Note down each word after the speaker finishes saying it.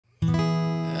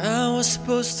was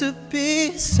supposed to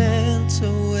be sent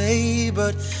away,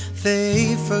 but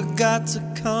they forgot to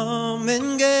come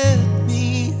and get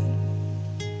me.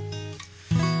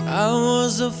 I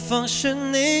was a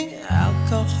functioning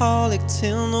alcoholic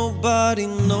till nobody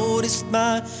noticed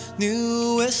my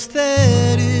new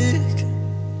aesthetic.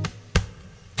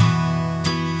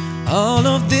 All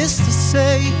of this to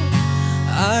say,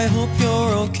 I hope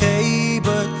you're okay,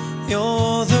 but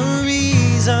you're the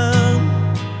reason.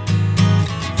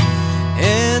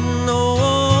 And no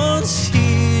one's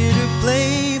here to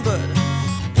blame, but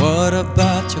what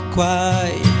about your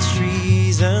quiet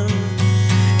treason?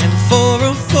 And for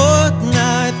a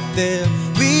fortnight there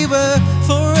we were,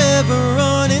 forever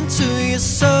running to you.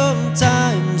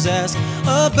 Sometimes ask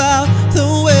about the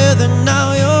weather. Now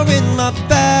you're in my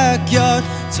backyard,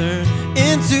 turn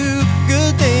into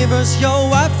good neighbors. Your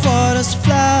wife waters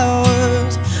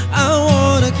flowers, I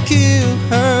wanna kill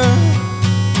her.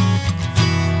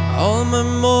 All my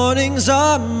mornings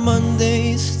are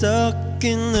Mondays, stuck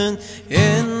in an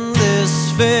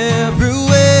endless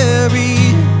February.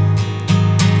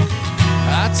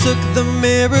 I took the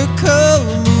miracle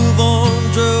move on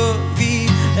drug, the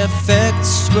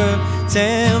effects were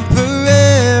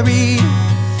temporary.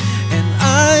 And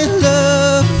I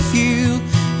love you,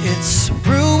 it's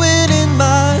ruining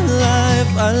my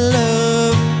life. I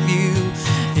love you,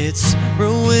 it's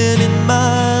ruining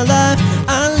my life.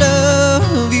 I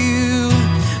love you,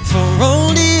 for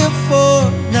only a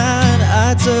fortnight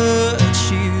I touch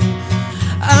you,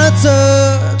 I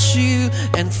touch you.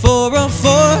 And for a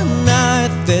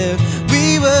fortnight there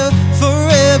we were,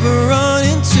 forever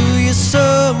running to you.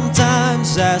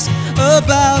 Sometimes ask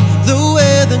about the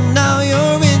weather. Now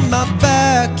you're in my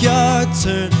backyard,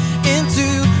 turn into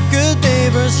good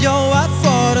neighbors. Your wife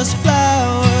waters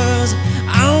flowers,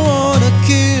 I wanna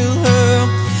kill her.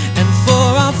 And for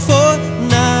our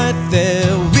fortnight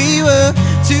there we were,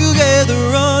 together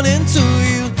running to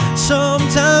you.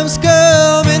 Sometimes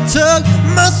come and tug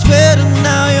my sweater.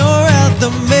 Now you're at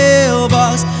the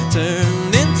mailbox,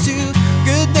 turn into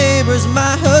good neighbors.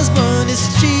 My husband is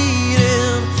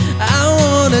cheating, I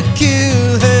wanna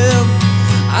kill him.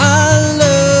 I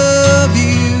love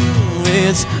you,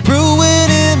 it's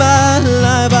ruining my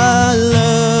life. I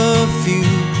love you,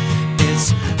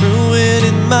 it's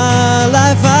ruining my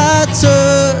life. I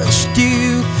touched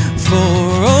you, for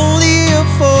only a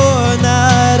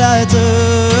fortnight I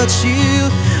touch you,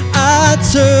 I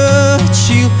touch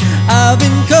you. I've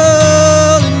been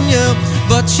calling you,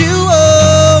 but you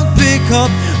won't pick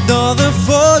up. Another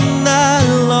fortnight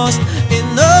lost in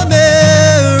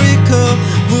America.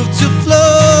 Moved to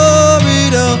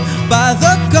Florida, buy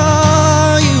the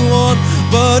car you want,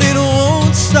 but it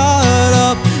won't start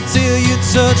up till you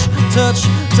touch, touch,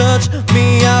 touch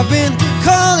me. I've been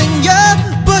calling you,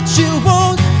 but you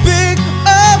won't pick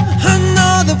up.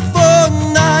 Another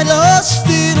fortnight lost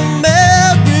in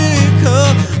America.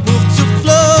 Moved to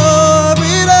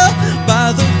Florida,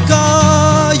 buy the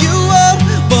car you want,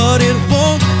 but it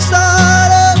won't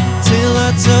start up till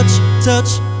I touch,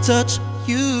 touch, touch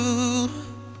you.